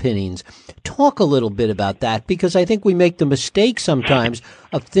underpinnings. Talk a little bit about that, because I think we make the mistake sometimes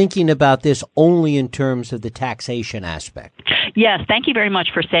of thinking about this only in terms of the taxation aspect. Yes, thank you very much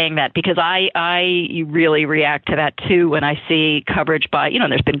for saying that, because I really react to that too when I see coverage by,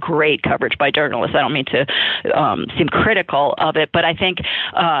 there's been great coverage by journalists. I don't mean to seem critical of it, but I think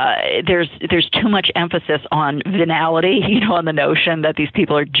there's too much emphasis on venality, on the notion that these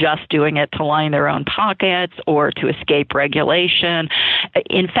people are just doing it to line their own pockets or to escape regulation.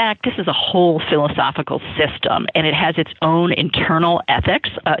 In fact, this is a whole philosophical system, and it has its own internal ethics.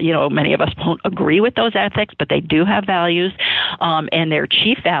 Many of us won't agree with those ethics, but they do have values, and their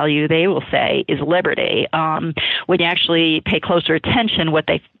chief value, they will say, is liberty. When you actually pay closer attention, what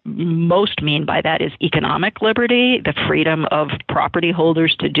they most mean by that is economic liberty, the freedom of property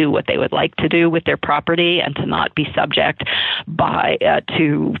holders to do what they would like to do with their property and to not be subject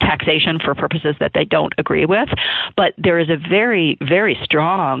to taxation for purposes that they don't agree with. But there is a very, very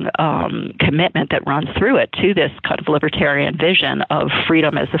strong commitment that runs through it to this kind of libertarian vision of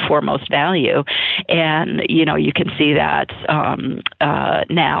freedom as the foremost value. And, you can see that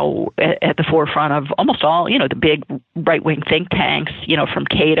now at the forefront of almost all, the big right-wing think tanks, from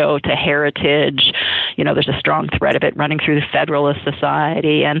Cato to Heritage. There's a strong thread of it running through the Federalist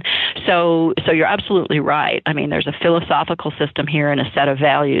Society. And so you're absolutely right. I mean, there's a philosophical system here and a set of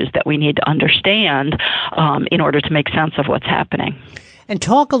values that we need to understand in order to make sense of what's happening. And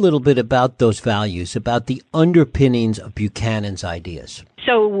talk a little bit about those values, about the underpinnings of Buchanan's ideas.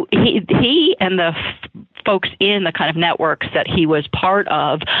 So he and the folks in the kind of networks that he was part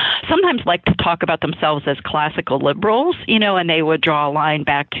of sometimes like to talk about themselves as classical liberals, and they would draw a line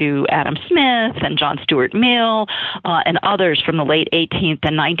back to Adam Smith and John Stuart Mill and others from the late 18th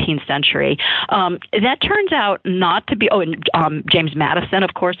and 19th century. That turns out not to be, and James Madison,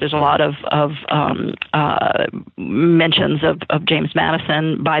 of course, there's a lot of mentions of James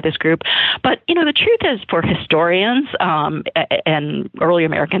Madison by this group. But, the truth is for historians and early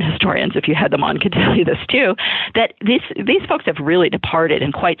American historians, if you had them on, could tell you this too, that these folks have really departed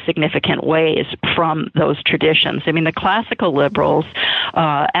in quite significant ways from those traditions. I mean, the classical liberals,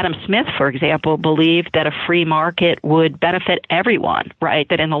 Adam Smith, for example, believed that a free market would benefit everyone, right?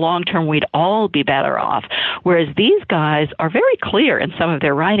 That in the long term, we'd all be better off. Whereas these guys are very clear in some of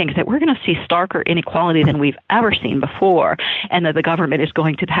their writings that we're going to see starker inequality than we've ever seen before, and that the government is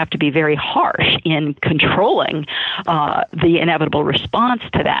going to have to be very harsh in controlling the inevitable response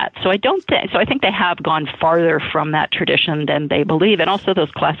to that. So I think they have gone farther from that tradition than they believe. And also those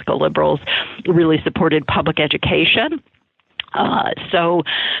classical liberals really supported public education. So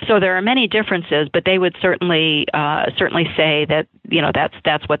there are many differences, but they would certainly say that,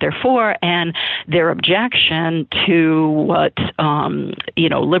 that's what they're for. And their objection to what,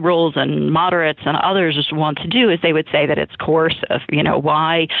 liberals and moderates and others want to do is they would say that it's coercive.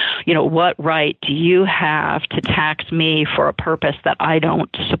 Why, what right do you have to tax me for a purpose that I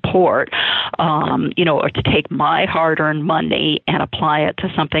don't support, or to take my hard-earned money and apply it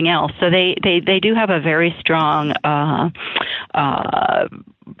to something else. So they do have a very strong,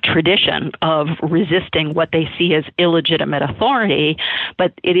 tradition of resisting what they see as illegitimate authority.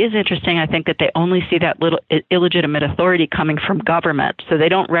 But it is interesting, I think, that they only see that little illegitimate authority coming from government. So they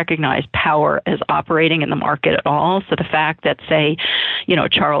don't recognize power as operating in the market at all. So the fact that, say,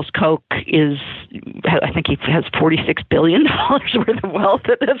 Charles Koch I think he has $46 billion worth of wealth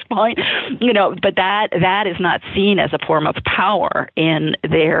at this point, but that is not seen as a form of power in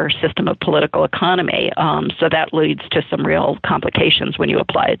their system of political economy. So that leads to some real complications when you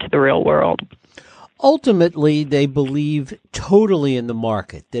apply it to the real world. Ultimately, they believe totally in the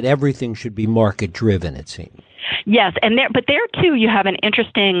market, that everything should be market-driven, it seems. Yes, but there too you have an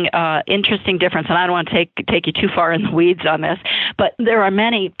interesting difference, and I don't want to take you too far in the weeds on this, but there are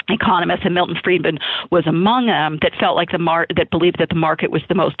many economists, and Milton Friedman was among them, that felt like that believed that the market was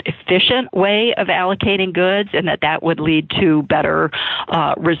the most efficient way of allocating goods, and that would lead to better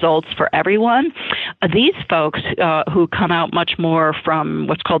results for everyone. These folks who come out much more from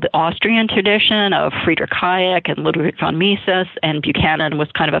what's called the Austrian tradition of Friedrich Hayek and Ludwig von Mises, and Buchanan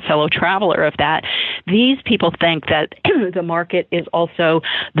was kind of a fellow traveler of that. These people think that the market is also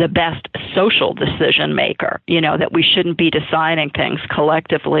the best social decision maker, that we shouldn't be deciding things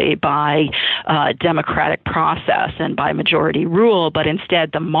collectively by democratic process and by majority rule, but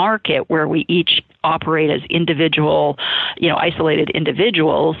instead the market, where we each operate as individual, isolated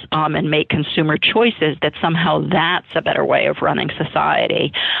individuals, and make consumer choices, that somehow that's a better way of running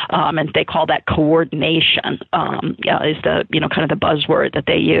society. And they call that coordination, is the, kind of the buzzword that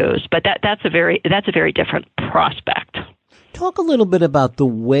they use. But that's a very different prospect. Talk a little bit about the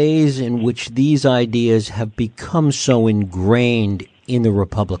ways in which these ideas have become so ingrained in the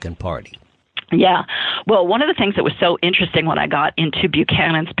Republican Party. Yeah. Well, one of the things that was so interesting when I got into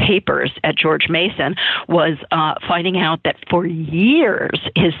Buchanan's papers at George Mason was finding out that for years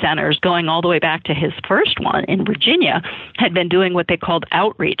his centers, going all the way back to his first one in Virginia, had been doing what they called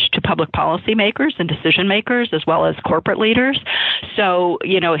outreach to public policy makers and decision makers as well as corporate leaders. So,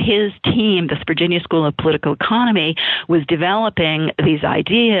 his team, this Virginia School of Political Economy, was developing these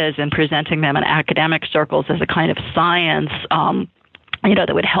ideas and presenting them in academic circles as a kind of science,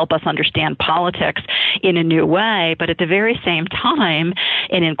 that would help us understand politics in a new way. But at the very same time,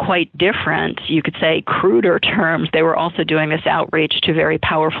 and in quite different, you could say cruder terms, they were also doing this outreach to very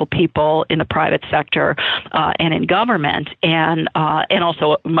powerful people in the private sector and in government. And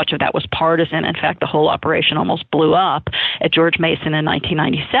also much of that was partisan. In fact, the whole operation almost blew up at George Mason in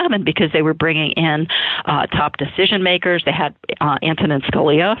 1997 because they were bringing in top decision makers. They had Antonin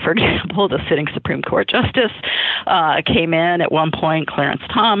Scalia, for example, the sitting Supreme Court justice, came in at one point. Clarence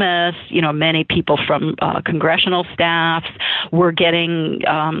Thomas, many people from congressional staffs were getting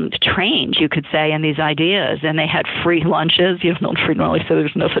trained, you could say, in these ideas. And they had free lunches. Milton Friedman always said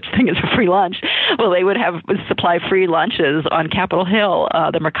there's no such thing as a free lunch. Well, they would supply free lunches on Capitol Hill,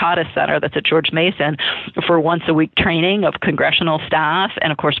 the Mercatus Center that's at George Mason, for once-a-week training of congressional staff.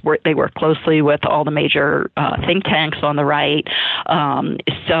 And, of course, they work closely with all the major think tanks on the right.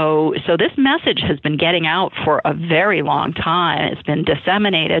 So this message has been getting out for a very long time. It's been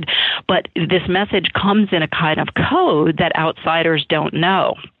disseminated, but this message comes in a kind of code that outsiders don't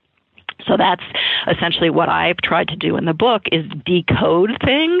know. So that's essentially what I've tried to do in the book, is decode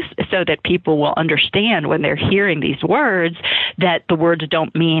things so that people will understand when they're hearing these words that the words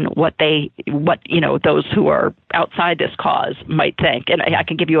don't mean what those who are outside this cause might think. And I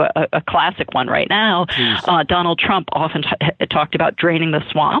can give you a classic one right now. Donald Trump often talked about draining the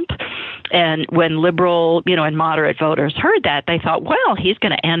swamp. And when liberal, and moderate voters heard that, they thought, well, he's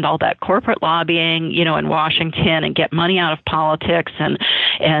going to end all that corporate lobbying, in Washington and get money out of politics and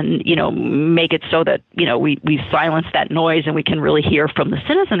make it so that, we silence that noise and we can really hear from the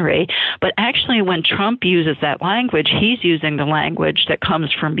citizenry. But actually, when Trump uses that language, he's using the language that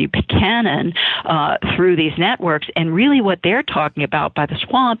comes from Buchanan through these networks. And really what they're talking about by the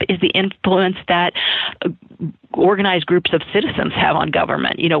swamp is the influence that organized groups of citizens have on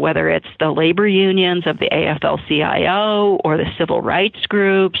government, whether it's the labor unions of the AFL-CIO or the civil rights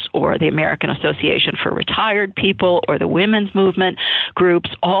groups or the American Association for Retired People or the women's movement groups,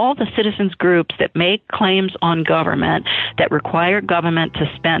 all the citizens groups that make claims on government that require government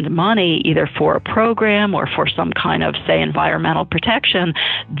to spend money either for a program or for some kind of, say, environmental protection.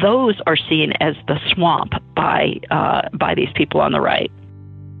 Those are seen as the swamp by these people on the right.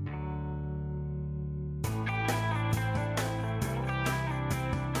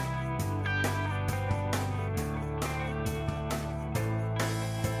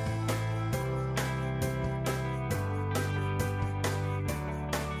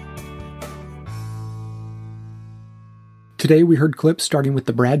 Today we heard clips starting with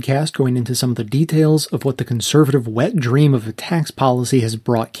the broadcast going into some of the details of what the conservative wet dream of a tax policy has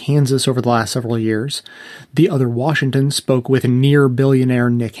brought Kansas over the last several years. The Other Washington spoke with near-billionaire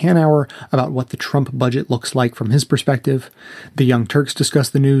Nick Hanauer about what the Trump budget looks like from his perspective. The Young Turks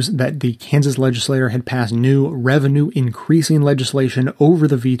discussed the news that the Kansas legislature had passed new revenue-increasing legislation over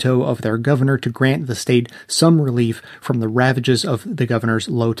the veto of their governor to grant the state some relief from the ravages of the governor's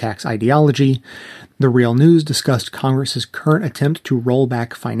low-tax ideology. The Real News discussed Congress's current attempt to roll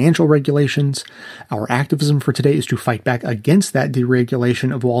back financial regulations. Our activism for today is to fight back against that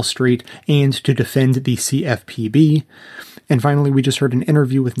deregulation of Wall Street and to defend the CFPB. And finally, we just heard an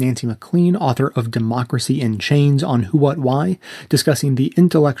interview with Nancy MacLean, author of Democracy in Chains on Who, What, Why, discussing the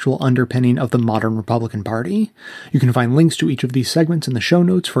intellectual underpinning of the modern Republican Party. You can find links to each of these segments in the show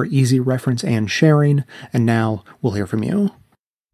notes for easy reference and sharing. And now we'll hear from you.